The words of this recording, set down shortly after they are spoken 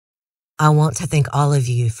I want to thank all of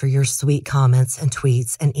you for your sweet comments and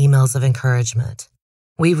tweets and emails of encouragement.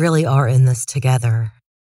 We really are in this together.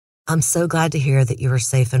 I'm so glad to hear that you are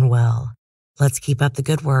safe and well. Let's keep up the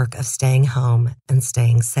good work of staying home and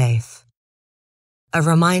staying safe. A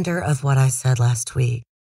reminder of what I said last week.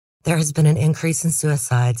 There has been an increase in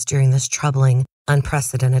suicides during this troubling,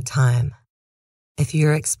 unprecedented time. If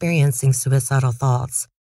you're experiencing suicidal thoughts,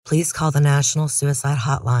 please call the National Suicide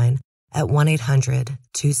Hotline at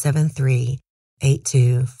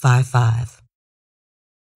 1-800-273-8255.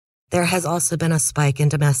 There has also been a spike in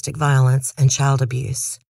domestic violence and child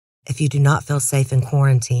abuse. If you do not feel safe in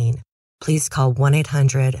quarantine, please call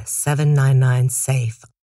 1-800-799-SAFE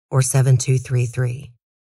or 7233.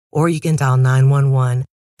 Or you can dial 911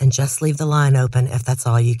 and just leave the line open if that's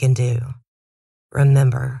all you can do.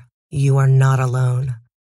 Remember, you are not alone.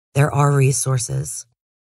 There are resources.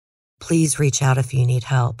 Please reach out if you need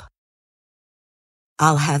help.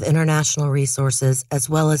 I'll have international resources as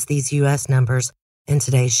well as these U.S. numbers in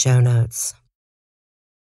today's show notes.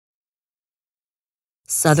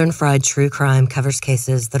 Southern Fried True Crime covers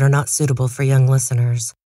cases that are not suitable for young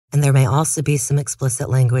listeners, and there may also be some explicit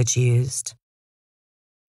language used.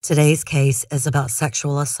 Today's case is about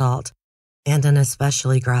sexual assault and an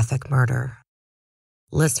especially graphic murder.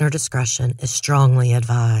 Listener discretion is strongly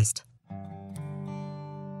advised.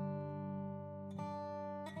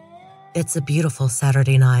 It's a beautiful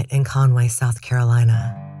Saturday night in Conway, South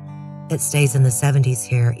Carolina. It stays in the 70s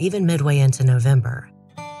here, even midway into November,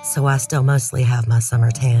 so I still mostly have my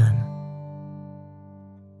summer tan.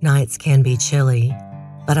 Nights can be chilly,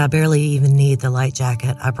 but I barely even need the light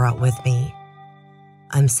jacket I brought with me.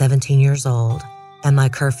 I'm 17 years old, and my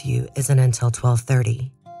curfew isn't until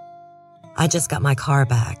 12:30. I just got my car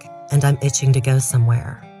back, and I'm itching to go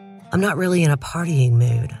somewhere. I'm not really in a partying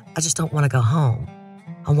mood. I just don't want to go home.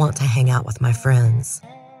 I want to hang out with my friends.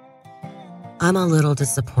 I'm a little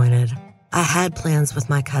disappointed. I had plans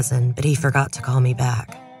with my cousin, but he forgot to call me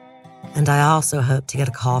back. And I also hoped to get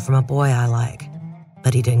a call from a boy I like,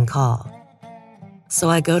 but he didn't call.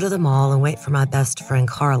 So I go to the mall and wait for my best friend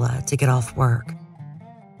Carla to get off work.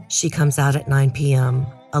 She comes out at 9 p.m.,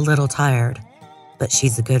 a little tired, but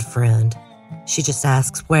she's a good friend. She just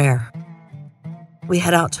asks where. We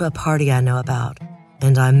head out to a party I know about,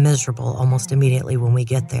 and I'm miserable almost immediately when we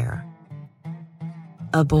get there.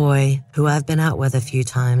 A boy, who I've been out with a few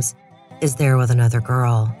times, is there with another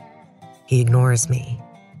girl. He ignores me.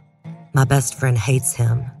 My best friend hates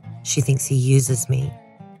him. She thinks he uses me.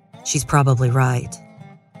 She's probably right.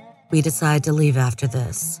 We decide to leave after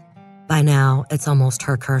this. By now, it's almost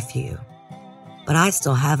her curfew. But I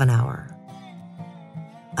still have an hour.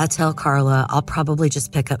 I tell Carla I'll probably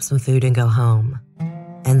just pick up some food and go home.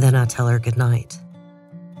 And then I tell her goodnight.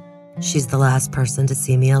 She's the last person to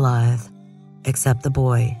see me alive, except the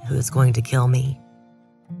boy who is going to kill me.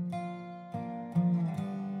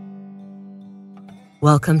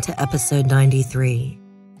 Welcome to episode 93,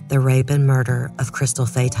 The Rape and Murder of Crystal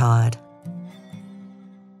Faye Todd.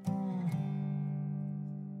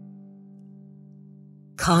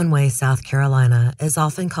 Conway, South Carolina is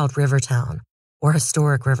often called Rivertown, or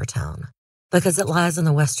Historic Rivertown, because it lies on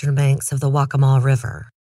the western banks of the Waccamaw River.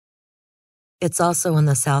 It's also on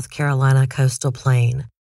the South Carolina coastal plain,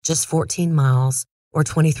 just 14 miles or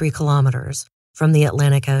 23 kilometers from the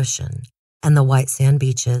Atlantic Ocean and the white sand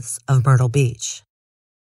beaches of Myrtle Beach.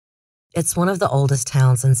 It's one of the oldest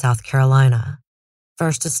towns in South Carolina,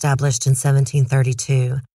 first established in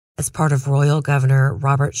 1732 as part of Royal Governor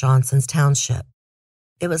Robert Johnson's township.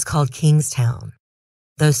 It was called Kingstown,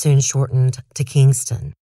 though soon shortened to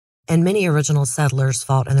Kingston, and many original settlers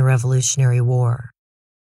fought in the Revolutionary War.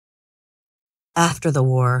 After the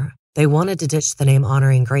war, they wanted to ditch the name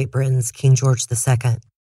honoring Great Britain's King George II.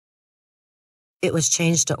 It was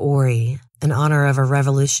changed to Ori in honor of a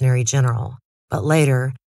Revolutionary general, but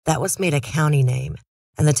later, that was made a county name,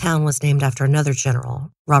 and the town was named after another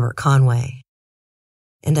general, Robert Conway.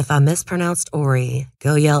 And if I mispronounced Ori,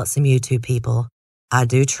 go yell at some YouTube people. I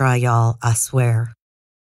do try, y'all, I swear.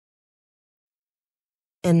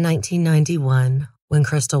 In 1991, when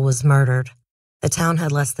Crystal was murdered, the town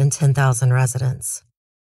had less than 10,000 residents.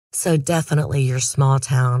 So definitely your small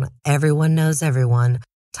town, everyone knows everyone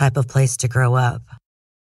type of place to grow up.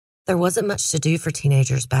 There wasn't much to do for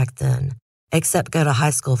teenagers back then, except go to high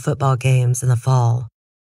school football games in the fall,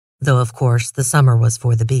 though of course the summer was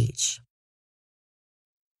for the beach.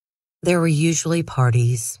 There were usually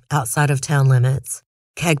parties outside of town limits,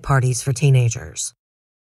 keg parties for teenagers.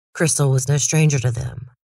 Crystal was no stranger to them.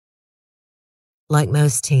 Like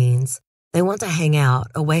most teens, they want to hang out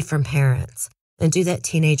away from parents and do that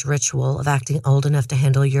teenage ritual of acting old enough to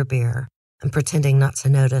handle your beer and pretending not to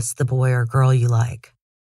notice the boy or girl you like.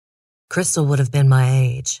 Crystal would have been my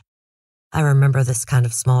age. I remember this kind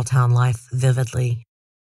of small-town life vividly.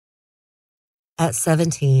 At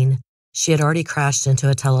 17, she had already crashed into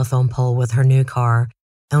a telephone pole with her new car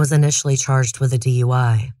and was initially charged with a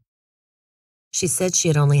DUI. She said she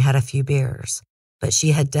had only had a few beers, but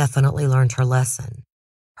she had definitely learned her lesson.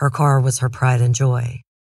 Her car was her pride and joy.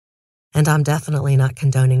 And I'm definitely not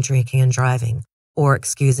condoning drinking and driving or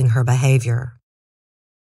excusing her behavior.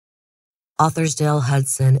 Authors Dale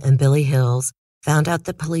Hudson and Billy Hills found out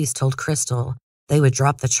that police told Crystal they would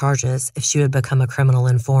drop the charges if she would become a criminal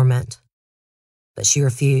informant. But she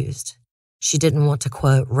refused. She didn't want to,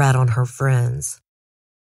 quote, rat on her friends.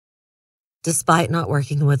 Despite not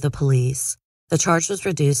working with the police, the charge was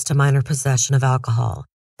reduced to minor possession of alcohol,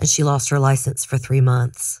 and she lost her license for 3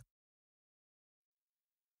 months.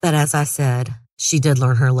 But as I said, she did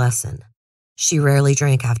learn her lesson. She rarely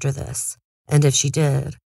drank after this, and if she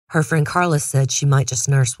did, her friend Carla said she might just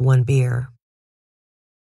nurse 1 beer.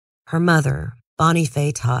 Her mother, Bonnie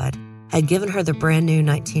Faye Todd, had given her the brand new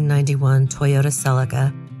 1991 Toyota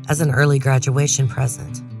Celica as an early graduation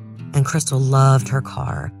present, and Crystal loved her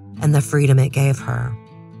car and the freedom it gave her.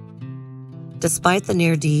 Despite the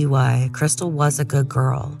near DUI, Crystal was a good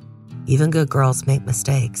girl. Even good girls make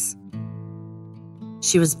mistakes.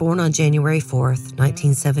 She was born on January 4th,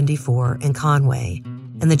 1974 in Conway,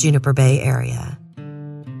 in the Juniper Bay area,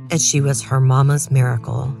 and she was her mama's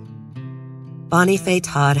miracle. Bonnie Faye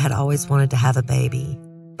Todd had always wanted to have a baby,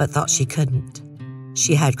 but thought she couldn't.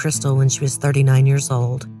 She had Crystal when she was 39 years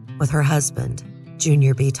old with her husband,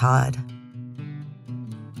 Junior B. Todd.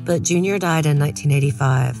 But Junior died in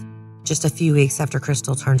 1985, just a few weeks after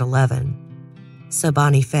Crystal turned 11. So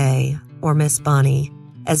Bonnie Faye, or Miss Bonnie,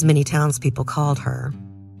 as many townspeople called her,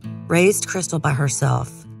 raised Crystal by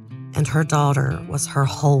herself, and her daughter was her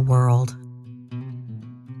whole world.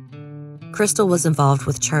 Crystal was involved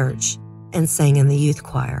with church and sang in the youth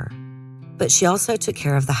choir, but she also took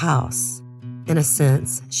care of the house. In a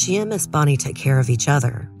sense, she and Miss Bonnie took care of each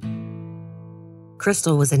other.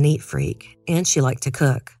 Crystal was a neat freak, and she liked to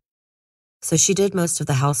cook. So she did most of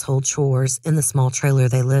the household chores in the small trailer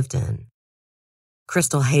they lived in.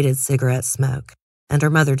 Crystal hated cigarette smoke, and her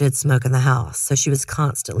mother did smoke in the house, so she was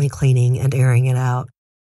constantly cleaning and airing it out.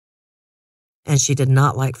 And she did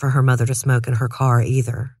not like for her mother to smoke in her car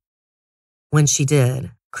either. When she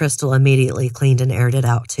did, Crystal immediately cleaned and aired it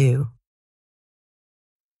out too.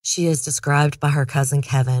 She is described by her cousin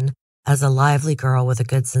Kevin as a lively girl with a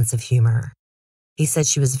good sense of humor. He said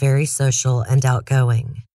she was very social and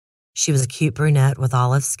outgoing. She was a cute brunette with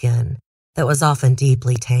olive skin that was often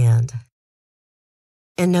deeply tanned.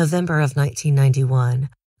 In November of 1991,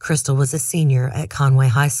 Crystal was a senior at Conway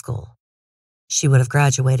High School. She would have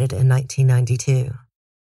graduated in 1992.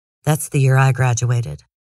 That's the year I graduated.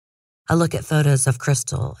 I look at photos of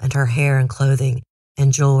Crystal and her hair and clothing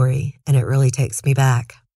and jewelry, and it really takes me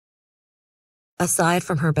back. Aside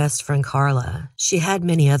from her best friend Carla, she had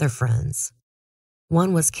many other friends.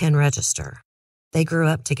 One was Ken Register. They grew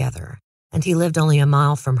up together, and he lived only a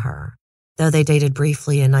mile from her. Though they dated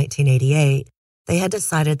briefly in 1988, they had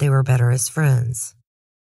decided they were better as friends.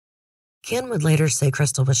 Ken would later say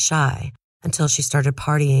Crystal was shy until she started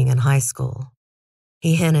partying in high school.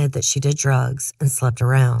 He hinted that she did drugs and slept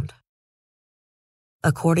around.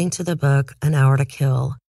 According to the book An Hour to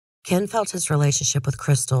Kill, Ken felt his relationship with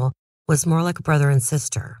Crystal was more like a brother and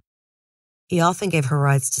sister. He often gave her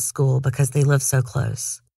rides to school because they lived so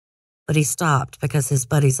close, but he stopped because his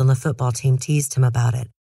buddies on the football team teased him about it,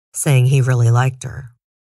 saying he really liked her.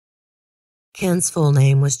 Ken's full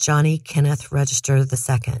name was Johnny Kenneth Register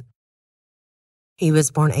II. He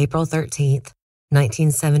was born April 13th,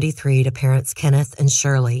 1973 to parents Kenneth and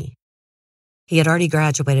Shirley. He had already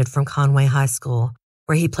graduated from Conway High School,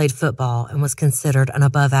 where he played football and was considered an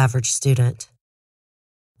above-average student.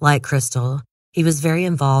 Like Crystal, he was very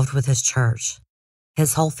involved with his church.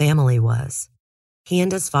 His whole family was. He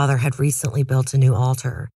and his father had recently built a new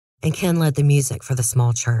altar, and Ken led the music for the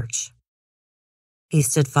small church. He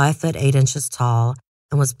stood 5'8" tall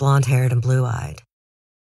and was blonde-haired and blue-eyed.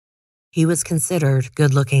 He was considered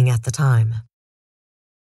good-looking at the time.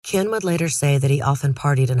 Ken would later say that he often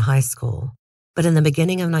partied in high school, but in the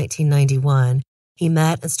beginning of 1991, he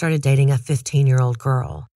met and started dating a 15-year-old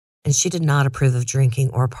girl, and she did not approve of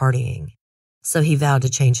drinking or partying, so he vowed to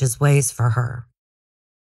change his ways for her.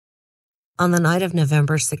 On the night of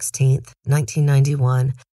November 16th,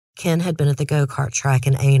 1991, Ken had been at the go-kart track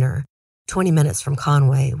in Aner, 20 minutes from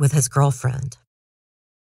Conway, with his girlfriend.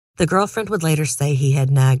 The girlfriend would later say he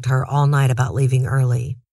had nagged her all night about leaving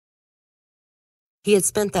early. He had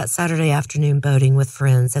spent that Saturday afternoon boating with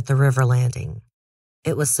friends at the river landing.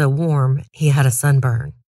 It was so warm, he had a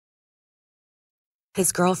sunburn.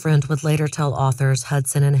 His girlfriend would later tell authors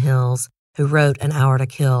Hudson and Hills, who wrote An Hour to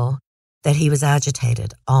Kill, that he was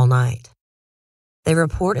agitated all night. They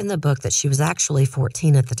report in the book that she was actually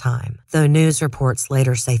 14 at the time, though news reports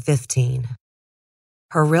later say 15.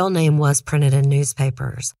 Her real name was printed in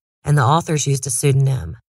newspapers, and the authors used a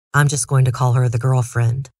pseudonym. I'm just going to call her the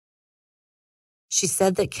girlfriend. She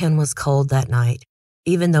said that Ken was cold that night,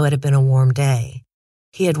 even though it had been a warm day.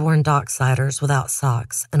 He had worn docksiders without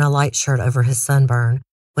socks and a light shirt over his sunburn,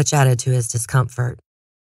 which added to his discomfort.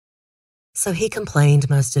 So he complained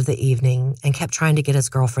most of the evening and kept trying to get his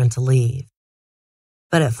girlfriend to leave.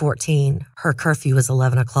 But at 14, her curfew was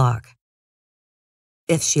 11 o'clock.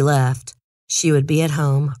 If she left, she would be at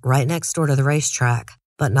home right next door to the racetrack,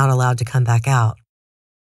 but not allowed to come back out.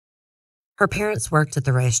 Her parents worked at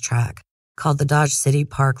the racetrack, called the Dodge City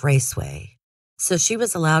Park Raceway, so she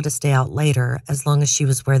was allowed to stay out later as long as she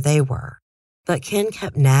was where they were. But Ken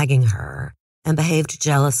kept nagging her and behaved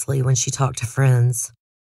jealously when she talked to friends.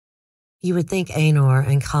 You would think Anor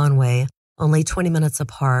and Conway, only 20 minutes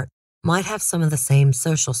apart, might have some of the same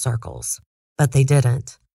social circles, but they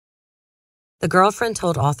didn't. The girlfriend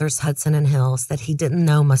told authors Hudson and Hills that he didn't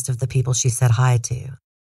know most of the people she said hi to,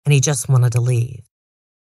 and he just wanted to leave.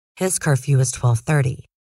 His curfew was 12:30.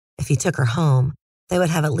 If he took her home, they would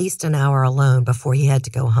have at least an hour alone before he had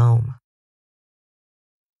to go home.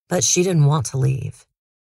 But she didn't want to leave.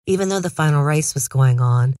 Even though the final race was going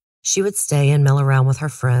on, she would stay and mill around with her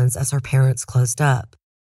friends as her parents closed up.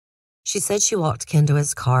 She said she walked Ken to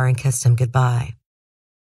his car and kissed him goodbye.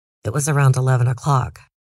 It was around 11 o'clock.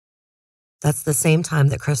 That's the same time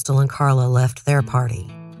that Crystal and Carla left their party.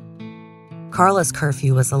 Carla's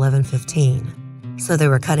curfew was 11:15, so they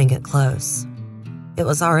were cutting it close. It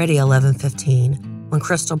was already 11:15 when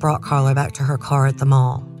Crystal brought Carla back to her car at the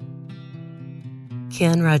mall.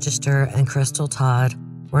 Ken Register and Crystal Todd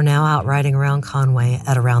were now out riding around Conway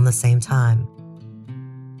at around the same time.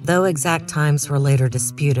 Though exact times were later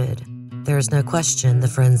disputed, there is no question the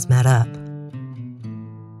friends met up.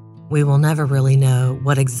 We will never really know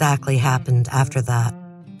what exactly happened after that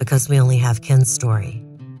because we only have Ken's story,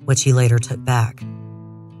 which he later took back.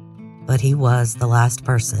 But he was the last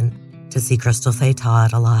person to see Crystal Faye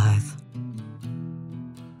Todd alive.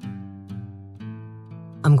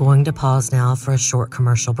 I'm going to pause now for a short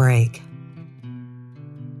commercial break.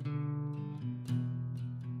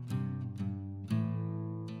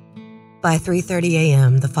 By 3:30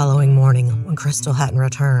 a.m. the following morning, when Crystal hadn't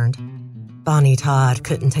returned, Bonnie Todd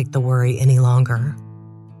couldn't take the worry any longer.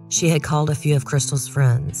 She had called a few of Crystal's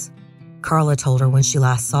friends. Carla told her when she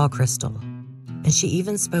last saw Crystal, and she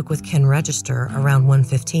even spoke with Ken Register around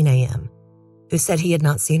 1:15 a.m., who said he had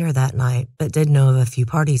not seen her that night but did know of a few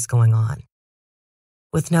parties going on.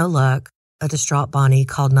 With no luck, a distraught Bonnie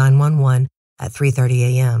called 911 at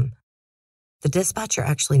 3:30 a.m. The dispatcher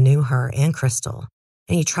actually knew her and Crystal,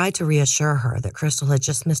 and he tried to reassure her that Crystal had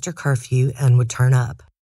just missed her curfew and would turn up.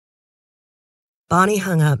 Bonnie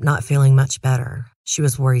hung up not feeling much better. She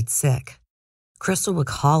was worried sick. Crystal would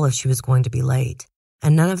call if she was going to be late,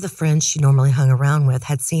 and none of the friends she normally hung around with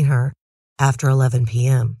had seen her after 11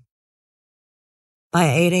 p.m. By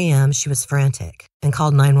 8 a.m., she was frantic and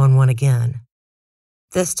called 911 again.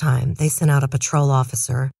 This time, they sent out a patrol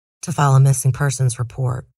officer to file a missing persons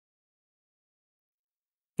report.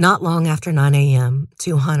 Not long after 9 a.m.,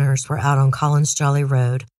 two hunters were out on Collins Jolly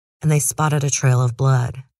Road and they spotted a trail of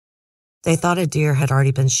blood. They thought a deer had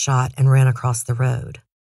already been shot and ran across the road.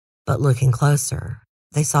 But looking closer,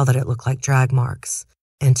 they saw that it looked like drag marks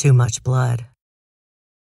and too much blood.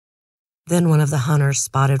 Then one of the hunters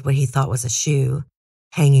spotted what he thought was a shoe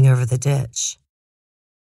hanging over the ditch.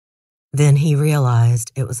 Then he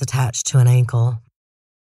realized it was attached to an ankle.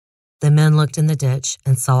 The men looked in the ditch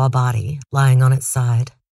and saw a body lying on its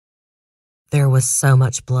side. There was so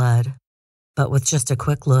much blood, but with just a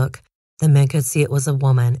quick look, the men could see it was a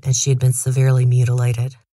woman and she had been severely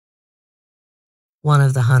mutilated. One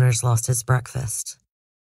of the hunters lost his breakfast,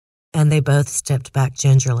 and they both stepped back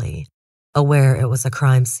gingerly, aware it was a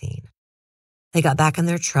crime scene. They got back in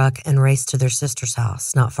their truck and raced to their sister's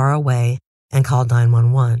house, not far away, and called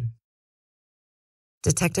 911.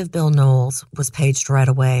 Detective Bill Knowles was paged right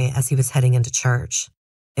away as he was heading into church.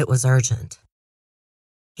 It was urgent.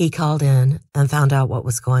 He called in and found out what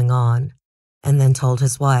was going on, and then told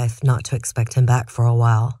his wife not to expect him back for a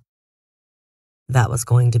while. That was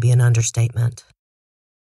going to be an understatement.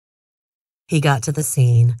 He got to the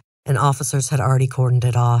scene, and officers had already cordoned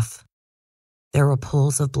it off. There were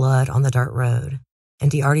pools of blood on the dirt road,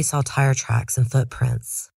 and he already saw tire tracks and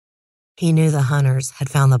footprints. He knew the hunters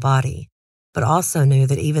had found the body, but also knew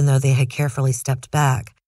that even though they had carefully stepped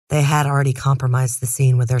back, they had already compromised the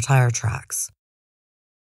scene with their tire tracks.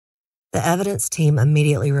 The evidence team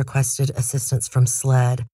immediately requested assistance from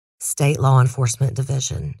SLED, State Law Enforcement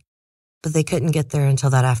Division, but they couldn't get there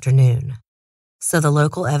until that afternoon. So the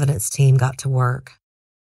local evidence team got to work.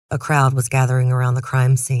 A crowd was gathering around the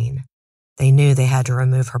crime scene. They knew they had to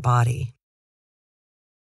remove her body.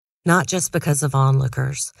 Not just because of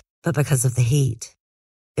onlookers, but because of the heat.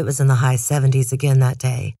 It was in the high 70s again that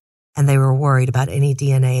day, and they were worried about any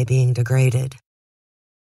DNA being degraded.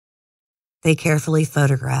 They carefully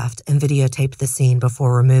photographed and videotaped the scene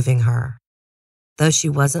before removing her. Though she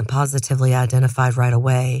wasn't positively identified right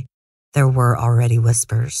away, there were already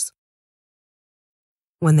whispers.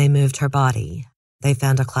 When they moved her body, they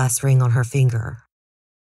found a class ring on her finger.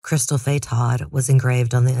 Crystal Faye Todd was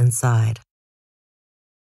engraved on the inside.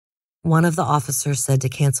 One of the officers said to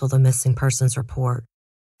cancel the missing persons report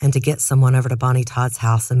and to get someone over to Bonnie Todd's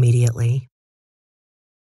house immediately.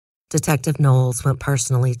 Detective Knowles went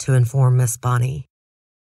personally to inform Miss Bonnie.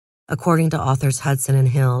 According to authors Hudson and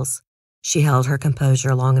Hills, she held her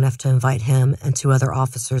composure long enough to invite him and 2 other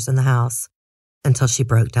officers in the house until she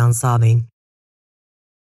broke down sobbing.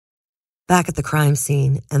 Back at the crime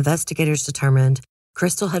scene, investigators determined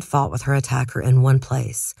Crystal had fought with her attacker in one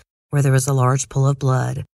place, where there was a large pool of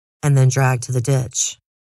blood, and then dragged to the ditch.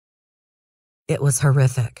 It was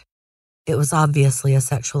horrific. It was obviously a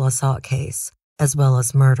sexual assault case, as well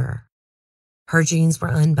as murder. Her jeans were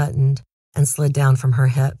unbuttoned and slid down from her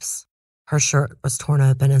hips. Her shirt was torn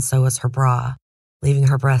open and so was her bra, leaving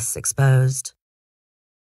her breasts exposed.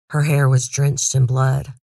 Her hair was drenched in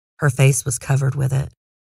blood. Her face was covered with it.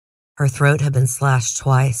 Her throat had been slashed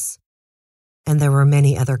twice, and there were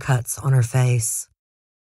many other cuts on her face.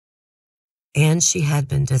 And she had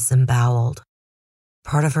been disemboweled.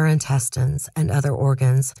 Part of her intestines and other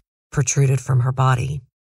organs protruded from her body.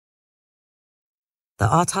 The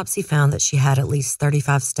autopsy found that she had at least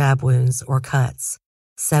 35 stab wounds or cuts,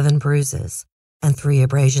 7 bruises, and 3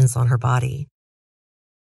 abrasions on her body.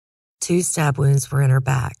 2 stab wounds were in her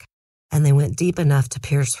back, and they went deep enough to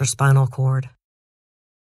pierce her spinal cord.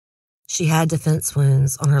 She had defense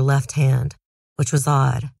wounds on her left hand, which was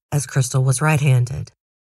odd, as Crystal was right-handed.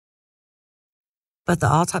 But the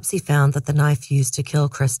autopsy found that the knife used to kill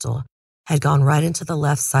Crystal had gone right into the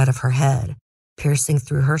left side of her head, piercing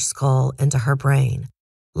through her skull into her brain,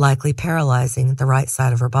 likely paralyzing the right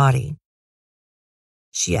side of her body.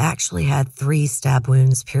 She actually had 3 stab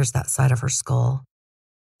wounds pierce that side of her skull.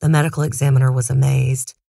 The medical examiner was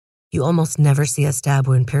amazed. You almost never see a stab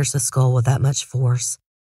wound pierce a skull with that much force,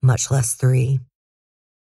 much less 3.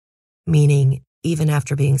 Meaning, even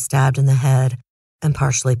after being stabbed in the head and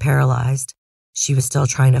partially paralyzed, she was still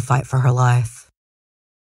trying to fight for her life.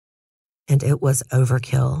 And it was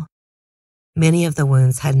overkill. Many of the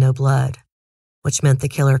wounds had no blood, which meant the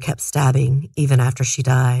killer kept stabbing even after she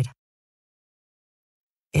died.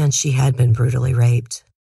 And she had been brutally raped.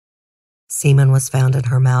 Semen was found in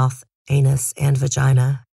her mouth, anus, and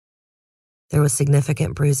vagina. There was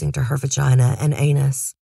significant bruising to her vagina and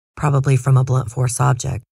anus, probably from a blunt force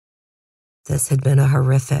object. This had been a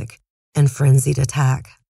horrific and frenzied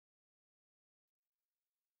attack.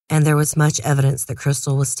 And there was much evidence that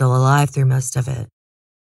Crystal was still alive through most of it.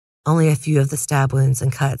 Only a few of the stab wounds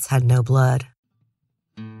and cuts had no blood.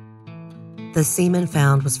 The semen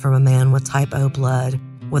found was from a man with type O blood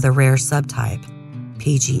with a rare subtype,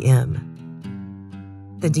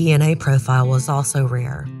 PGM. The DNA profile was also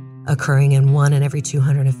rare, occurring in 1 in every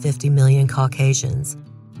 250 million Caucasians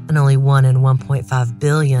and only 1 in 1.5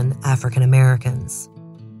 billion African Americans.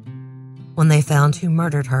 When they found who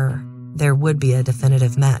murdered her, there would be a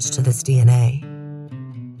definitive match to this DNA.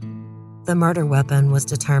 The murder weapon was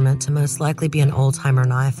determined to most likely be an old-timer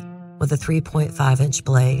knife with a 3.5-inch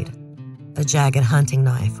blade, a jagged hunting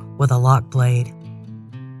knife with a lock blade.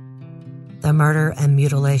 The murder and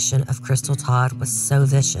mutilation of Crystal Todd was so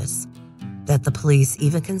vicious that the police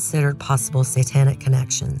even considered possible satanic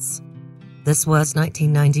connections. This was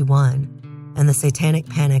 1991, and the satanic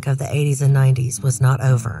panic of the 80s and 90s was not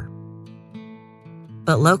over.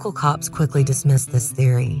 But local cops quickly dismissed this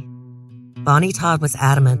theory. Bonnie Todd was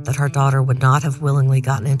adamant that her daughter would not have willingly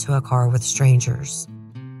gotten into a car with strangers.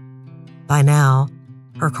 By now,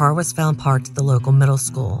 her car was found parked at the local middle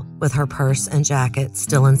school, with her purse and jacket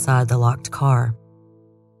still inside the locked car.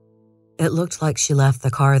 It looked like she left the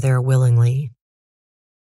car there willingly.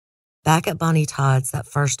 Back at Bonnie Todd's that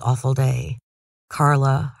first awful day,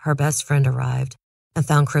 Carla, her best friend, arrived and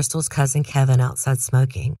found Crystal's cousin Kevin outside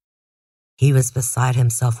smoking. He was beside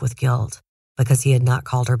himself with guilt because he had not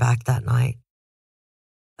called her back that night.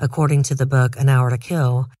 According to the book An Hour to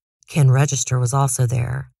Kill, Ken Register was also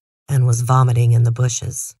there and was vomiting in the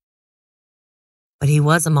bushes. But he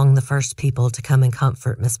was among the first people to come and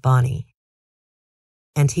comfort Miss Bonnie,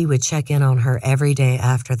 and he would check in on her every day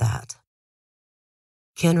after that.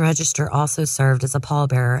 Ken Register also served as a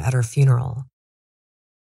pallbearer at her funeral,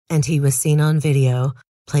 and he was seen on video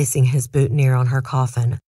placing his boutonniere on her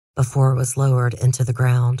coffin before it was lowered into the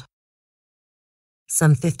ground.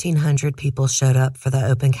 Some 1,500 people showed up for the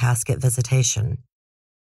open casket visitation.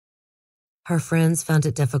 Her friends found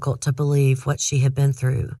it difficult to believe what she had been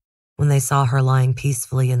through when they saw her lying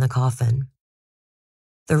peacefully in the coffin.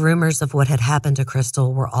 The rumors of what had happened to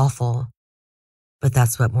Crystal were awful, but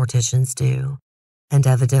that's what morticians do, and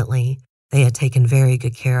evidently they had taken very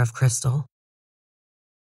good care of Crystal.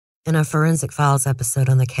 In a Forensic Files episode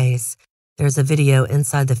on the case, there's a video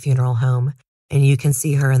inside the funeral home, and you can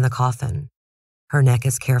see her in the coffin. Her neck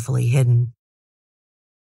is carefully hidden.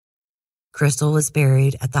 Crystal was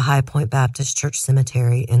buried at the High Point Baptist Church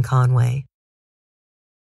Cemetery in Conway.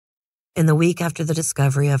 In the week after the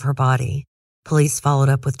discovery of her body, police followed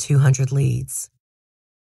up with 200 leads.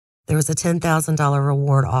 There was a $10,000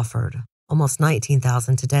 reward offered, almost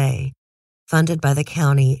 $19,000 today, funded by the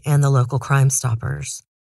county and the local Crime Stoppers.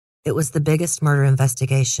 It was the biggest murder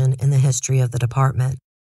investigation in the history of the department.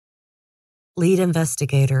 Lead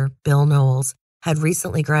investigator Bill Knowles had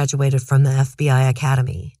recently graduated from the FBI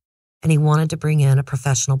Academy, and he wanted to bring in a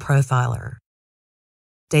professional profiler.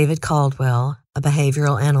 David Caldwell, a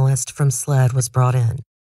behavioral analyst from SLED, was brought in.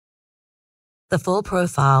 The full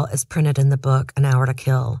profile is printed in the book An Hour to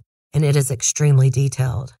Kill, and it is extremely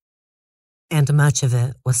detailed. And much of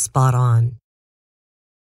it was spot on.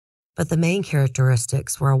 But the main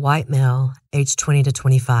characteristics were a white male, aged 20 to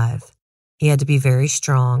 25. He had to be very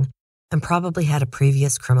strong and probably had a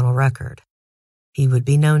previous criminal record. He would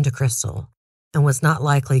be known to Crystal and was not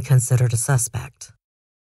likely considered a suspect.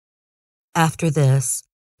 After this,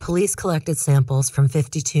 police collected samples from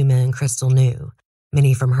 52 men Crystal knew,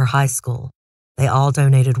 many from her high school. They all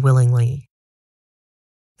donated willingly.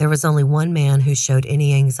 There was only one man who showed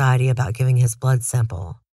any anxiety about giving his blood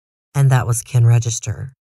sample, and that was Ken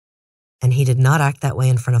Register. And he did not act that way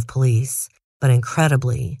in front of police, but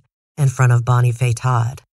incredibly, in front of Bonnie Faye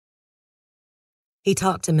Todd. He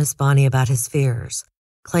talked to Miss Bonnie about his fears,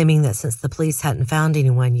 claiming that since the police hadn't found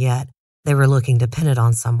anyone yet, they were looking to pin it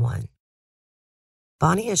on someone.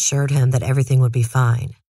 Bonnie assured him that everything would be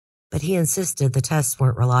fine, but he insisted the tests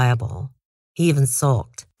weren't reliable. He even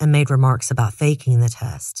sulked and made remarks about faking the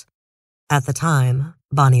test. At the time,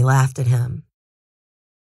 Bonnie laughed at him.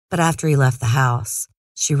 But after he left the house,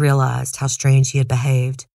 she realized how strange he had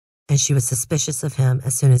behaved, and she was suspicious of him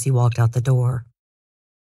as soon as he walked out the door.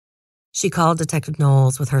 She called Detective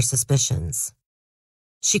Knowles with her suspicions.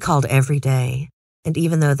 She called every day, and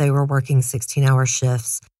even though they were working 16-hour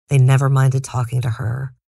shifts, they never minded talking to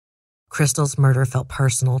her. Crystal's murder felt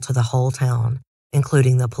personal to the whole town,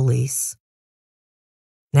 including the police.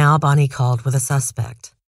 Now Bonnie called with a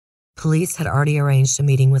suspect. Police had already arranged a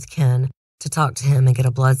meeting with Ken to talk to him and get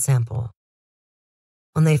a blood sample.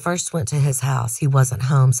 When they first went to his house, he wasn't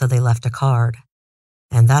home, so they left a card.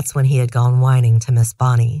 And that's when he had gone whining to Miss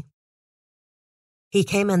Bonnie. He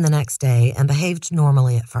came in the next day and behaved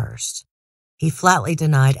normally at first. He flatly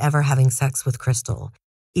denied ever having sex with Crystal,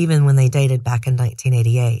 even when they dated back in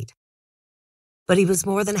 1988. But he was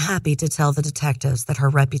more than happy to tell the detectives that her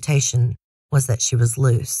reputation was that she was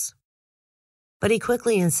loose. But he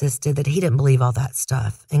quickly insisted that he didn't believe all that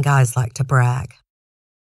stuff, and guys like to brag.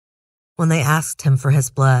 When they asked him for his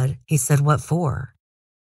blood, he said, "What for?"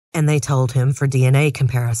 And they told him for DNA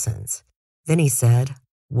comparisons. Then he said,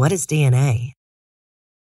 "What is DNA?"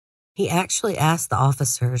 He actually asked the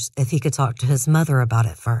officers if he could talk to his mother about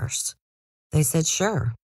it first. They said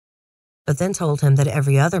sure, but then told him that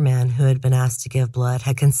every other man who had been asked to give blood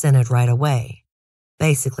had consented right away,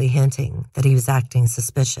 basically hinting that he was acting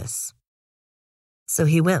suspicious. So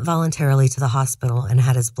he went voluntarily to the hospital and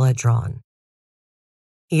had his blood drawn.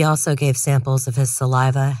 He also gave samples of his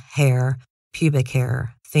saliva, hair, pubic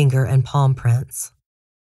hair, finger, and palm prints.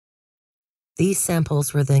 These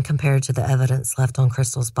samples were then compared to the evidence left on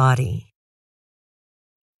Crystal's body.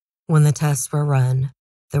 When the tests were run,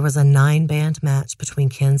 there was a 9-band match between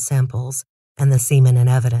Ken's samples and the semen in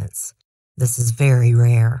evidence. This is very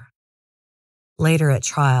rare. Later at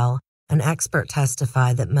trial, an expert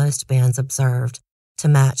testified that most bands observed to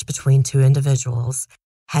match between two individuals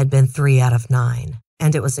had been 3 out of 9,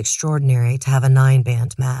 and it was extraordinary to have a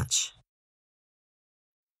 9-band match.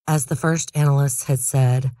 As the first analysts had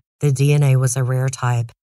said, the DNA was a rare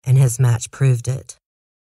type, and his match proved it.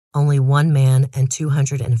 Only 1 man in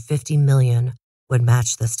 250 million would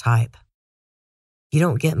match this type. You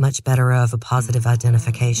don't get much better of a positive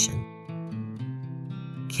identification.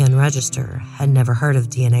 Ken Register had never heard of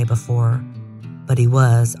DNA before, but he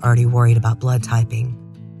was already worried about blood typing.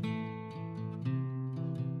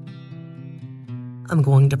 I'm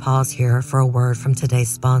going to pause here for a word from today's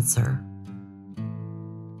sponsor.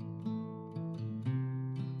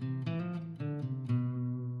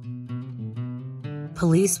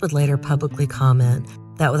 Police would later publicly comment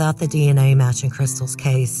that without the DNA matching Crystal's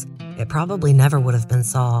case, it probably never would have been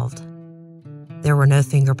solved. There were no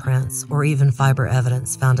fingerprints or even fiber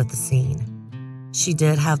evidence found at the scene. She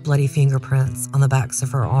did have bloody fingerprints on the backs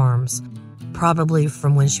of her arms, probably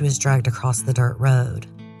from when she was dragged across the dirt road,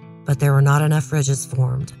 but there were not enough ridges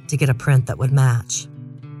formed to get a print that would match.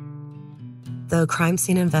 Though crime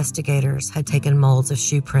scene investigators had taken molds of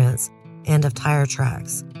shoe prints and of tire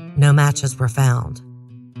tracks, no matches were found.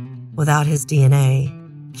 Without his DNA,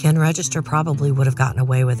 Ken Register probably would have gotten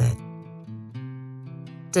away with it.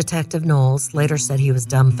 Detective Knowles later said he was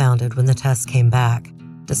dumbfounded when the test came back,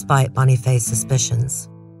 despite Boniface's suspicions.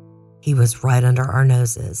 He was right under our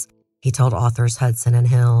noses, he told authors Hudson and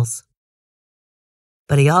Hills.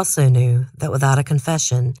 But he also knew that without a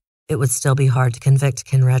confession, it would still be hard to convict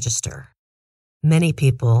Ken Register. Many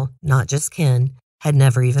people, not just Ken, had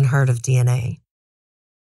never even heard of DNA.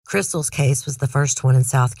 Crystal's case was the first one in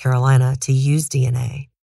South Carolina to use DNA.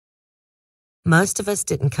 Most of us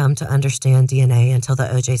didn't come to understand DNA until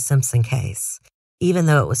the O.J. Simpson case. Even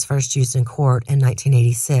though it was first used in court in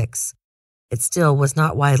 1986, it still was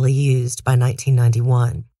not widely used by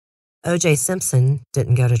 1991. O.J. Simpson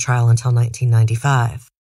didn't go to trial until 1995.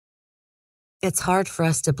 It's hard for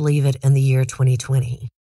us to believe it in the year 2020.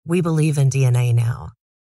 We believe in DNA now.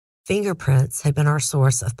 Fingerprints had been our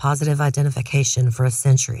source of positive identification for a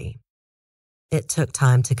century. It took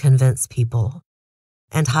time to convince people,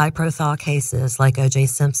 and high-profile cases like O.J.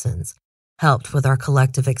 Simpson's helped with our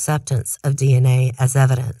collective acceptance of DNA as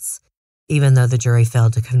evidence, even though the jury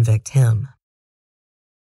failed to convict him.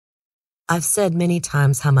 I've said many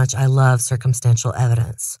times how much I love circumstantial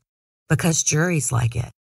evidence, because juries like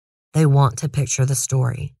it. They want to picture the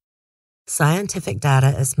story. Scientific data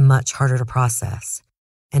is much harder to process,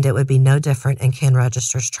 and it would be no different in Ken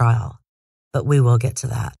Register's trial, but we will get to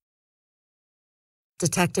that.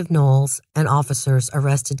 Detective Knowles and officers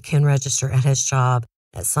arrested Ken Register at his job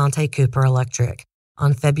at Sante Cooper Electric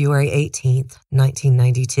on February 18,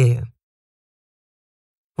 1992.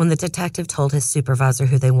 When the detective told his supervisor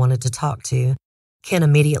who they wanted to talk to, Ken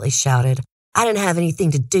immediately shouted, "I didn't have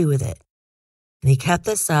anything to do with it." And he kept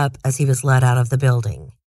this up as he was led out of the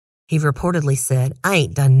building. He reportedly said, "I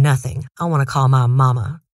ain't done nothing. I want to call my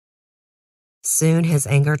mama." Soon his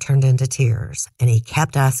anger turned into tears, and he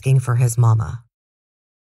kept asking for his mama.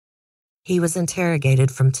 He was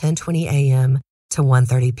interrogated from 10:20 a.m. to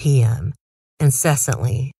 1:30 p.m.,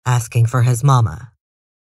 incessantly asking for his mama,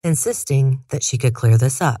 insisting that she could clear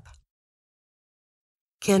this up.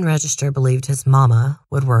 Ken Register believed his mama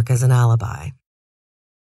would work as an alibi.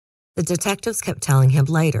 The detectives kept telling him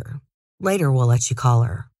later we'll let you call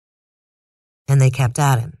her. And they kept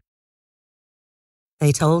at him.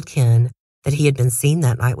 They told Ken that he had been seen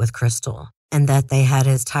that night with Crystal and that they had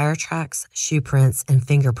his tire tracks, shoe prints, and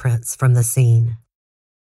fingerprints from the scene.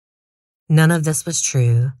 None of this was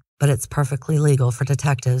true, but it's perfectly legal for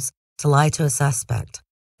detectives to lie to a suspect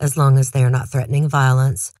as long as they are not threatening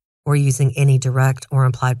violence or using any direct or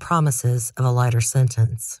implied promises of a lighter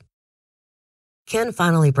sentence. Ken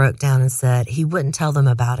finally broke down and said he wouldn't tell them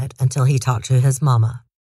about it until he talked to his mama.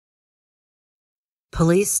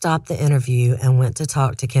 Police stopped the interview and went to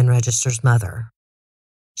talk to Ken Register's mother.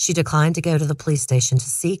 She declined to go to the police station to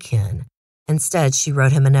see Ken. Instead, she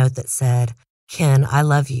wrote him a note that said, "Ken, I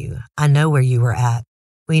love you. I know where you were at.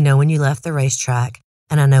 We know when you left the racetrack,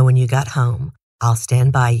 and I know when you got home. I'll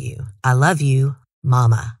stand by you. I love you,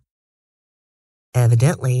 Mama."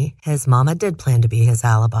 Evidently, his mama did plan to be his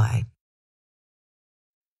alibi.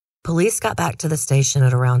 Police got back to the station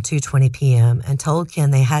at around 2:20 p.m. and told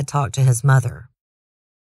Ken they had talked to his mother.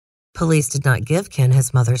 Police did not give Ken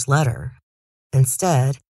his mother's letter.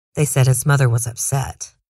 Instead, they said his mother was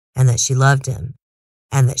upset and that she loved him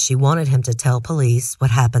and that she wanted him to tell police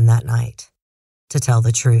what happened that night, to tell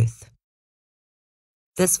the truth.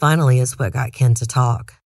 This finally is what got Ken to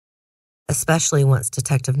talk, especially once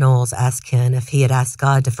Detective Knowles asked Ken if he had asked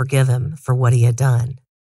God to forgive him for what he had done.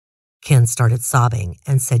 Ken started sobbing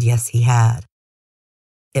and said yes, he had.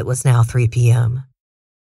 It was now 3 p.m.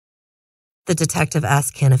 The detective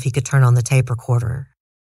asked Ken if he could turn on the tape recorder.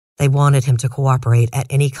 They wanted him to cooperate at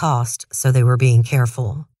any cost, so they were being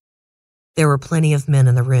careful. There were plenty of men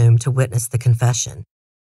in the room to witness the confession.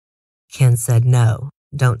 Ken said, "No,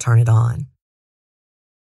 don't turn it on."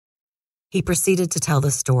 He proceeded to tell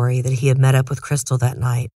the story that he had met up with Crystal that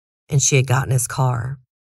night and she had gotten his car.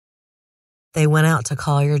 They went out to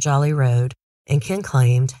Collier Jolly Road, and Ken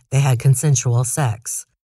claimed they had consensual sex,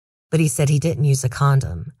 but he said he didn't use a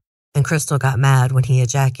condom, and Crystal got mad when he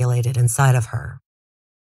ejaculated inside of her.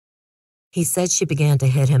 He said she began to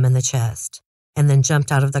hit him in the chest and then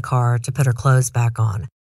jumped out of the car to put her clothes back on,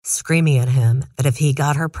 screaming at him that if he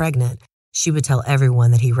got her pregnant, she would tell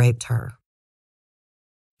everyone that he raped her.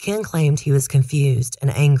 Ken claimed he was confused and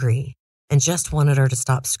angry and just wanted her to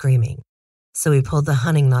stop screaming, so he pulled the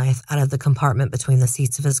hunting knife out of the compartment between the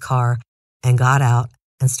seats of his car and got out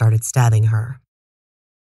and started stabbing her.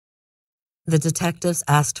 The detectives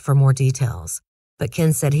asked for more details, but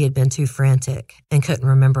Ken said he had been too frantic and couldn't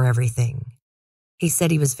remember everything. He said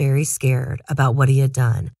he was very scared about what he had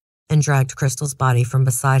done and dragged Crystal's body from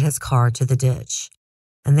beside his car to the ditch.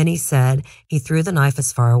 And then he said he threw the knife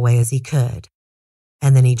as far away as he could.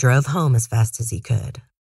 And then he drove home as fast as he could.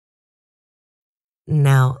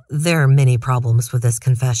 Now, there are many problems with this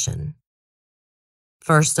confession.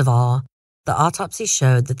 First of all, the autopsy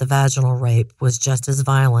showed that the vaginal rape was just as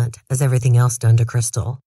violent as everything else done to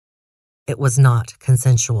Crystal. It was not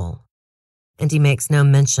consensual. And he makes no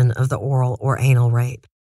mention of the oral or anal rape.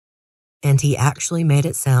 And he actually made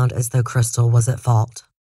it sound as though Crystal was at fault.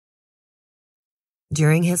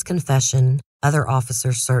 During his confession, other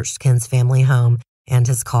officers searched Ken's family home and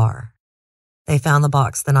his car. They found the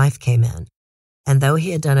box the knife came in, and though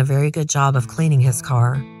he had done a very good job of cleaning his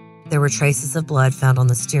car, there were traces of blood found on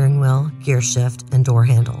the steering wheel, gear shift, and door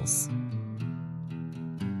handles.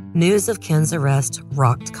 News of Ken's arrest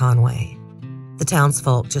rocked Conway. The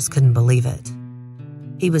townsfolk just couldn't believe it.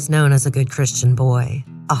 He was known as a good Christian boy,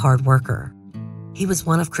 a hard worker. He was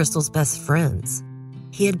one of Crystal's best friends.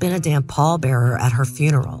 He had been a damn pallbearer at her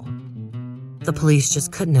funeral. The police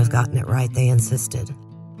just couldn't have gotten it right, they insisted.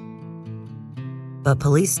 But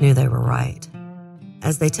police knew they were right.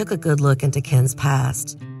 As they took a good look into Ken's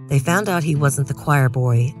past, they found out he wasn't the choir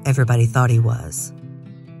boy everybody thought he was.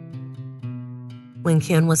 When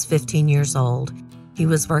Ken was 15 years old, he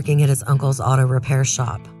was working at his uncle's auto repair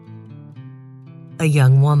shop. A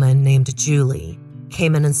young woman named Julie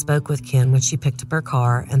came in and spoke with Ken when she picked up her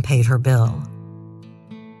car and paid her bill.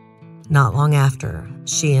 Not long after,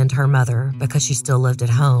 she and her mother, because she still lived at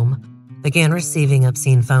home, began receiving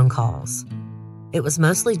obscene phone calls. It was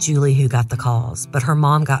mostly Julie who got the calls, but her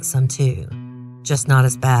mom got some too, just not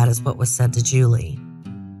as bad as what was said to Julie.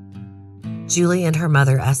 Julie and her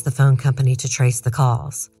mother asked the phone company to trace the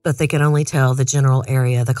calls, but they could only tell the general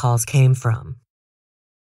area the calls came from.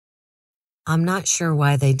 I'm not sure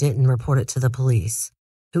why they didn't report it to the police,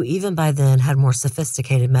 who even by then had more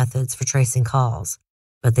sophisticated methods for tracing calls,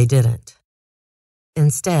 but they didn't.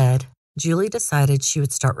 Instead, Julie decided she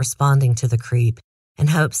would start responding to the creep in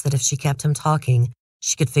hopes that if she kept him talking,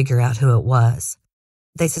 she could figure out who it was.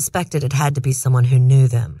 They suspected it had to be someone who knew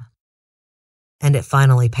them. And it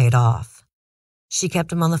finally paid off. She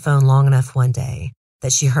kept him on the phone long enough one day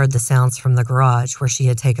that she heard the sounds from the garage where she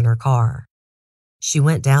had taken her car. She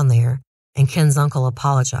went down there, and Ken's uncle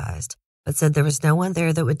apologized, but said there was no one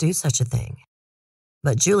there that would do such a thing.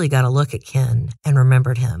 But Julie got a look at Ken and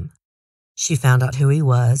remembered him. She found out who he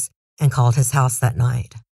was and called his house that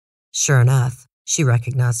night. Sure enough, she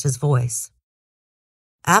recognized his voice.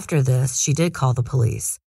 After this, she did call the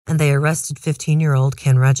police, and they arrested 15-year-old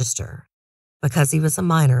Ken Register. Because he was a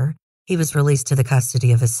minor, he was released to the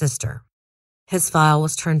custody of his sister. His file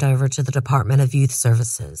was turned over to the Department of Youth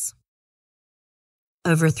Services.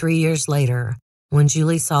 Over 3 years later, when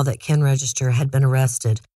Julie saw that Ken Register had been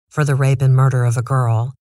arrested for the rape and murder of a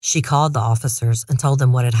girl, she called the officers and told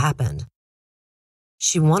them what had happened.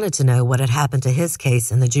 She wanted to know what had happened to his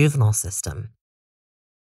case in the juvenile system.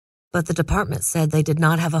 But the department said they did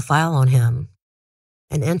not have a file on him.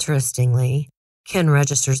 And interestingly, Ken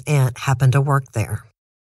Register's aunt happened to work there.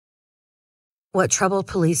 What troubled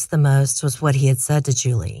police the most was what he had said to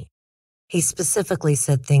Julie. He specifically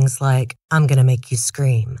said things like, "I'm going to make you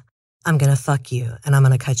scream. I'm going to fuck you, and I'm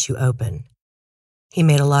going to cut you open." He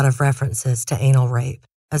made a lot of references to anal rape,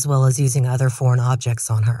 as well as using other foreign objects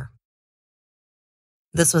on her.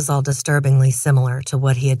 This was all disturbingly similar to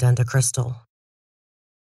what he had done to Crystal.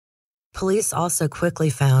 Police also quickly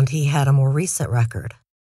found he had a more recent record.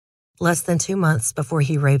 Less than 2 months before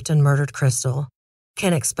he raped and murdered Crystal,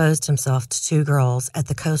 Ken exposed himself to 2 girls at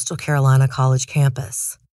the Coastal Carolina College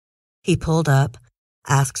campus. He pulled up,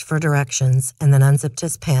 asked for directions, and then unzipped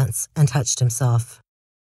his pants and touched himself.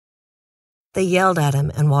 They yelled at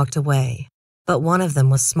him and walked away, but one of them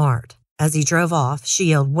was smart. As he drove off, she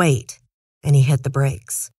yelled, "Wait!" and he hit the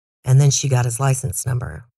brakes. and then she got his license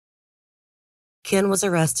number. Ken was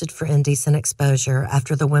arrested for indecent exposure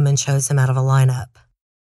after the women chose him out of a lineup.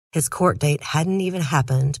 His court date hadn't even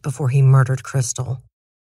happened before he murdered Crystal.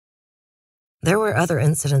 There were other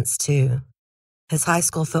incidents, too. His high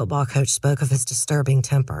school football coach spoke of his disturbing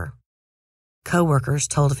temper. Co-workers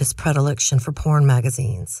told of his predilection for porn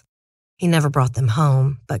magazines. He never brought them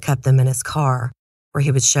home, but kept them in his car, where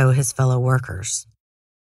he would show his fellow workers.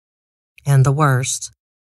 And the worst,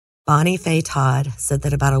 Bonnie Faye Todd said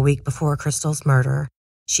that about a week before Crystal's murder,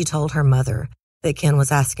 she told her mother that Ken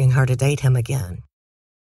was asking her to date him again.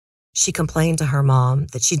 She complained to her mom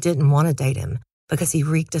that she didn't want to date him because he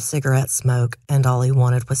reeked of cigarette smoke and all he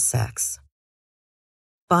wanted was sex.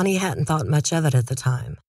 Bonnie hadn't thought much of it at the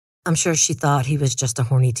time. I'm sure she thought he was just a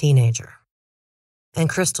horny teenager. And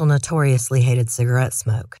Crystal notoriously hated cigarette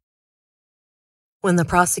smoke. When the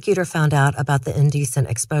prosecutor found out about the indecent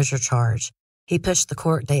exposure charge, he pushed the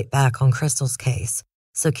court date back on Crystal's case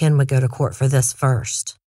so Ken would go to court for this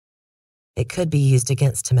first. It could be used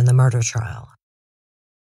against him in the murder trial.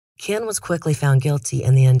 Ken was quickly found guilty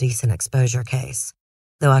in the indecent exposure case,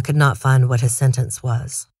 though I could not find what his sentence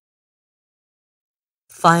was.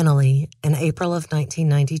 Finally, in April of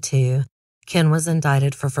 1992, Ken was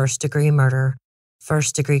indicted for first-degree murder,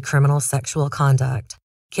 first-degree criminal sexual conduct,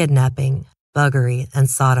 kidnapping, buggery, and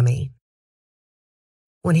sodomy.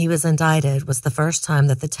 When he was indicted was the first time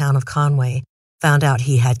that the town of Conway found out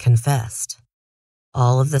he had confessed.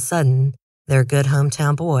 All of a sudden, their good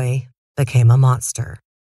hometown boy became a monster,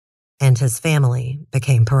 and his family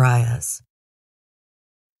became pariahs.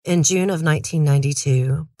 In June of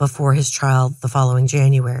 1992, before his trial the following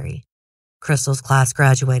January, Crystal's class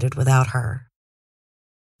graduated without her.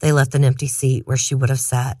 They left an empty seat where she would have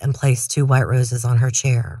sat and placed 2 white roses on her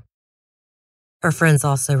chair. Her friends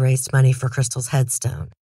also raised money for Crystal's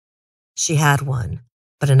headstone. She had one,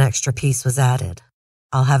 but an extra piece was added.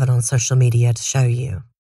 I'll have it on social media to show you.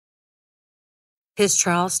 His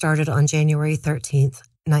trial started on January 13th,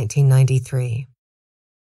 1993.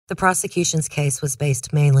 The prosecution's case was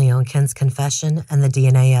based mainly on Ken's confession and the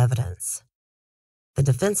DNA evidence. The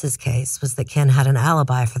defense's case was that Ken had an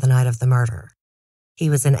alibi for the night of the murder. He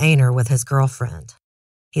was in Aner with his girlfriend.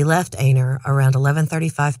 He left Aner around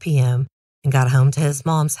 11:35 p.m. and got home to his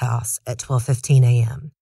mom's house at 12:15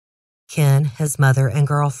 a.m. Ken, his mother, and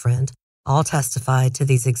girlfriend all testified to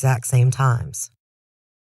these exact same times.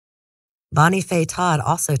 Bonnie Faye Todd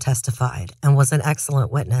also testified and was an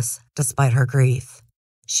excellent witness despite her grief.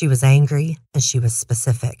 She was angry and she was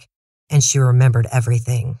specific, and she remembered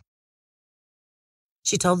everything.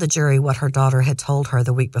 She told the jury what her daughter had told her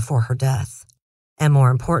the week before her death. And more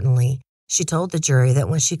importantly, she told the jury that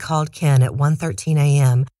when she called Ken at 1:13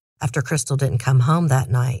 a.m. after Crystal didn't come home that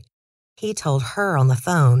night, he told her on the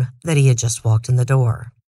phone that he had just walked in the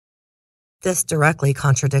door. This directly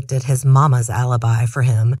contradicted his mama's alibi for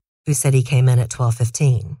him, who said he came in at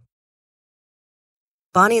 12:15.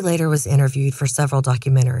 Bonnie later was interviewed for several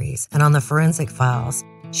documentaries, and on the forensic files,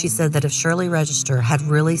 she said that if Shirley Register had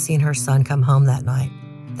really seen her son come home that night,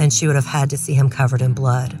 then she would have had to see him covered in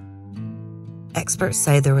blood. Experts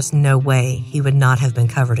say there was no way he would not have been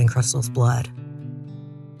covered in Crystal's blood.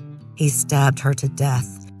 He stabbed her to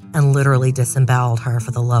death and literally disemboweled her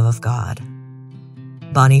for the love of God.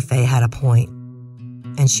 Bonnie Faye had a point,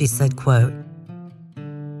 and she said, quote,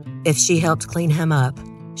 "If she helped clean him up,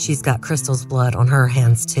 she's got Crystal's blood on her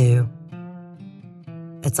hands too."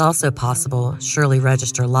 It's also possible Shirley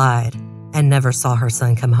Register lied and never saw her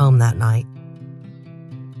son come home that night.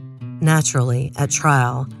 Naturally, at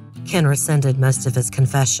trial, Ken rescinded most of his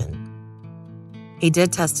confession. He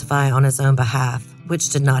did testify on his own behalf, which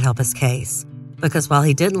did not help his case, because while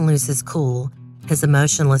he didn't lose his cool, his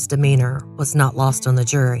emotionless demeanor was not lost on the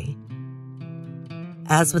jury.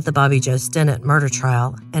 As with the Bobby Joe Stinnett murder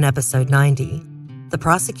trial in episode 90, the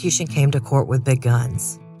prosecution came to court with big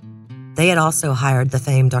guns. They had also hired the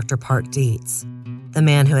famed Dr. Park Dietz, the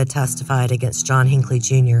man who had testified against John Hinckley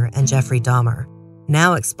Jr. and Jeffrey Dahmer,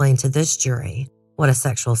 now explained to this jury what a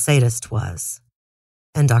sexual sadist was.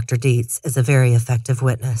 And Dr. Dietz is a very effective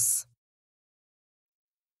witness.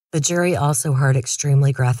 The jury also heard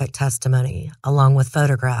extremely graphic testimony, along with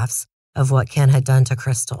photographs of what Ken had done to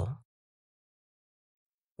Crystal.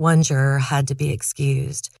 One juror had to be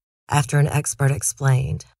excused after an expert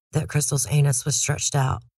explained that Crystal's anus was stretched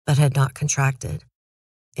out but had not contracted,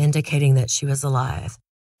 indicating that she was alive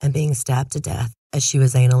and being stabbed to death as she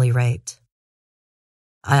was anally raped.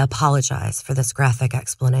 I apologize for this graphic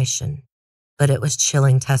explanation, but it was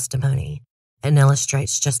chilling testimony and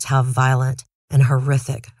illustrates just how violent and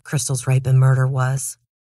horrific Crystal's rape and murder was.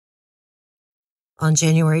 On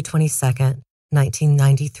January 22nd,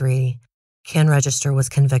 1993, Ken Register was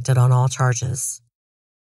convicted on all charges.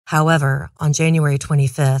 However, on January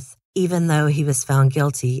 25th, even though he was found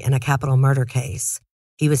guilty in a capital murder case,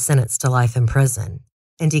 he was sentenced to life in prison,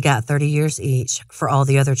 and he got 30 years each for all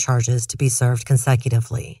the other charges to be served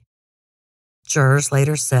consecutively. Jurors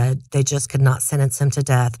later said they just could not sentence him to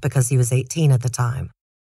death because he was 18 at the time.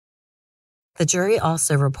 The jury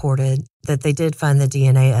also reported that they did find the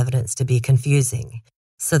DNA evidence to be confusing,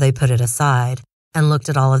 so they put it aside and looked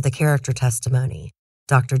at all of the character testimony,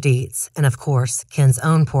 Dr. Dietz, and of course, Ken's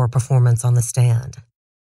own poor performance on the stand.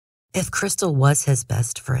 If Crystal was his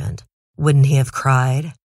best friend, wouldn't he have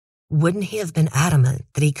cried? Wouldn't he have been adamant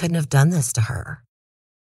that he couldn't have done this to her?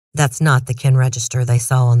 That's not the Ken Register they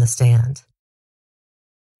saw on the stand.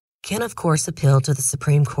 Ken, of course, appealed to the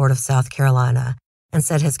Supreme Court of South Carolina and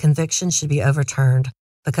said his conviction should be overturned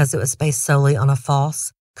because it was based solely on a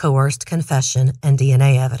false, coerced confession and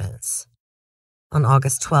DNA evidence. On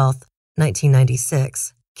August 12,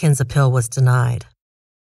 1996, Ken's appeal was denied.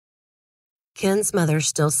 Ken's mother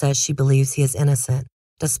still says she believes he is innocent,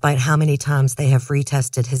 despite how many times they have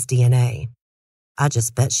retested his DNA. I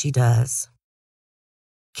just bet she does.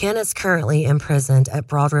 Ken is currently imprisoned at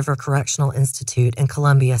Broad River Correctional Institute in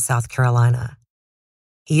Columbia, South Carolina.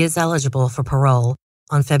 He is eligible for parole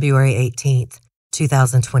on February 18,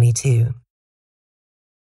 2022.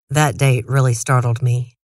 That date really startled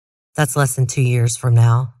me. That's less than 2 years from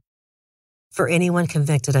now. For anyone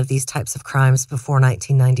convicted of these types of crimes before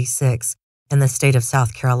 1996 in the state of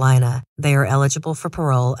South Carolina, they are eligible for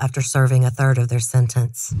parole after serving a third of their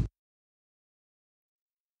sentence.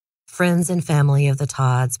 Friends and family of the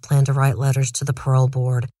Todds plan to write letters to the parole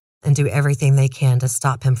board and do everything they can to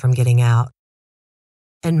stop him from getting out.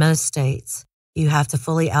 In most states, you have to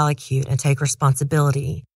fully allocate and take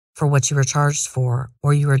responsibility for what you were charged for,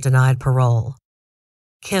 or you are denied parole.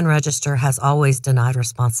 Ken Register has always denied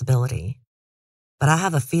responsibility. But I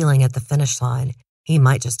have a feeling at the finish line, he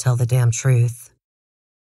might just tell the damn truth.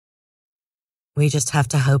 We just have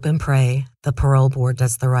to hope and pray the parole board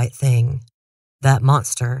does the right thing. That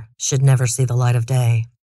monster should never see the light of day.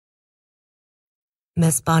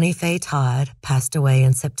 Miss Bonnie Faye Todd passed away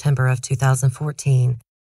in September of 2014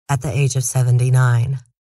 at the age of 79.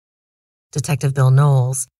 Detective Bill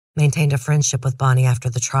Knowles maintained a friendship with Bonnie after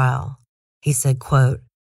the trial. He said, quote,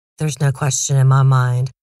 "There's no question in my mind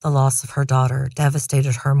the loss of her daughter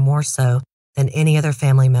devastated her more so than any other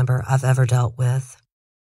family member I've ever dealt with."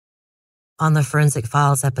 On the Forensic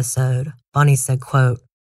Files episode, Bonnie said, quote,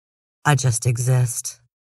 "I just exist.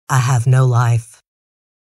 I have no life."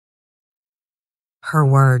 Her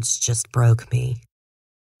words just broke me.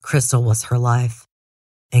 Crystal was her life,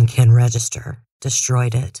 and Ken Register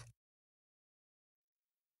destroyed it.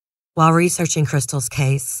 While researching Crystal's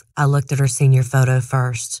case, I looked at her senior photo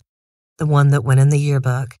first, the one that went in the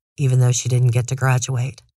yearbook, even though she didn't get to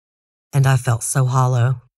graduate, and I felt so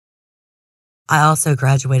hollow. I also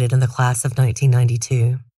graduated in the class of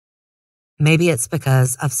 1992. Maybe it's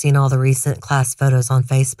because I've seen all the recent class photos on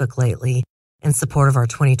Facebook lately in support of our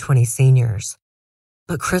 2020 seniors.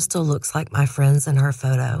 But Crystal looks like my friends in her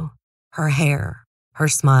photo. Her hair, her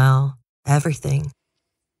smile, everything.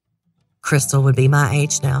 Crystal would be my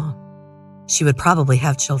age now. She would probably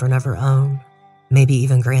have children of her own, maybe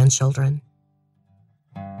even grandchildren.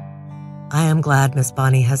 I am glad Miss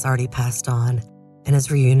Bonnie has already passed on and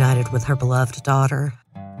is reunited with her beloved daughter.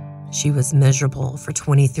 She was miserable for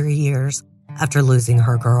 23 years after losing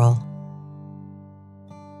her girl.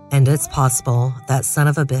 And it's possible that son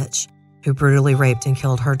of a bitch who brutally raped and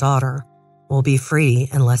killed her daughter will be free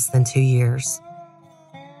in less than 2 years.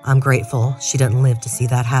 I'm grateful she didn't live to see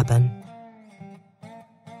that happen.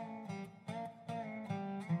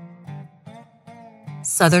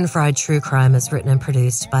 Southern Fried True Crime is written and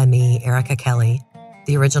produced by me, Erica Kelley.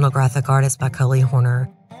 The original graphic art is by Coley,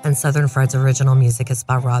 and Southern Fried's original music is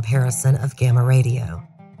by Rob Harrison of Gamma Radio.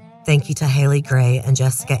 Thank you to Haley Gray and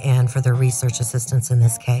Jessica Ann for their research assistance in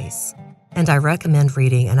this case. And I recommend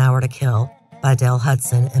reading An Hour to Kill by Dale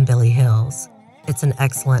Hudson and Billy Hills. It's an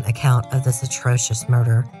excellent account of this atrocious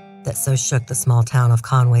murder that so shook the small town of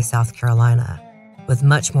Conway, South Carolina, with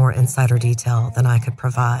much more insider detail than I could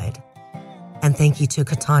provide. And thank you to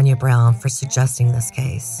Quatonia Brown for suggesting this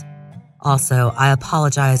case. Also, I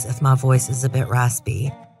apologize if my voice is a bit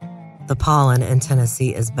raspy. The pollen in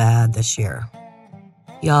Tennessee is bad this year.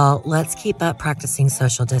 Y'all, let's keep up practicing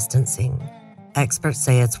social distancing. Experts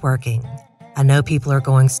say it's working. I know people are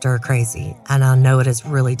going stir crazy, and I know it is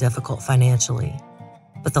really difficult financially.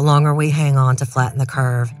 But the longer we hang on to flatten the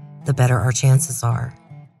curve, the better our chances are.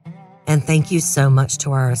 And thank you so much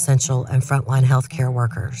to our essential and frontline healthcare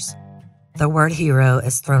workers. The word hero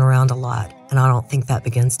is thrown around a lot, and I don't think that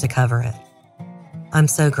begins to cover it. I'm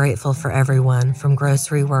so grateful for everyone from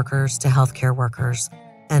grocery workers to healthcare workers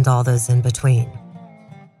and all those in between.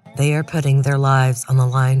 They are putting their lives on the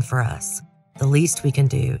line for us. The least we can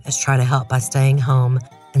do is try to help by staying home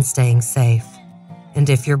and staying safe. And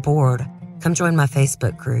if you're bored, come join my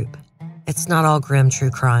Facebook group. It's not all grim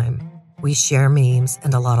true crime. We share memes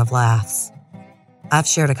and a lot of laughs. I've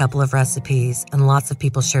shared a couple of recipes and lots of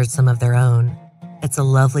people shared some of their own. It's a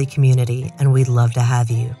lovely community and we'd love to have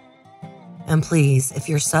you. And please, if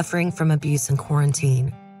you're suffering from abuse in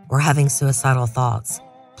quarantine or having suicidal thoughts,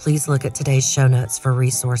 please look at today's show notes for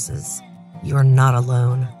resources. You are not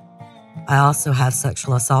alone. I also have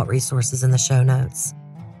sexual assault resources in the show notes.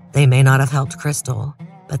 They may not have helped Crystal,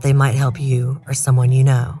 but they might help you or someone you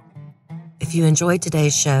know. If you enjoyed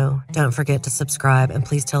today's show, don't forget to subscribe and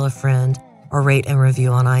please tell a friend or rate and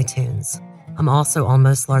review on iTunes. I'm also on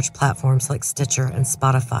most large platforms like Stitcher and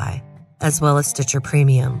Spotify, as well as Stitcher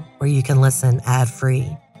Premium, where you can listen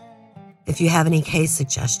ad-free. If you have any case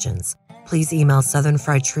suggestions, please email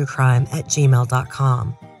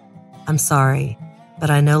southernfriedtruecrime@gmail.com. I'm sorry, but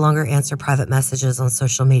I no longer answer private messages on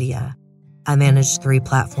social media. I manage 3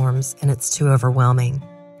 platforms and it's too overwhelming.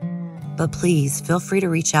 But please feel free to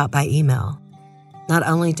reach out by email. Not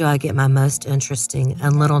only do I get my most interesting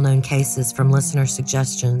and little-known cases from listener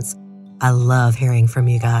suggestions, I love hearing from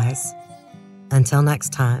you guys. Until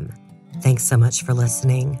next time, thanks so much for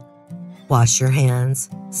listening. Wash your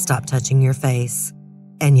hands, stop touching your face,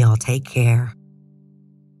 and y'all take care.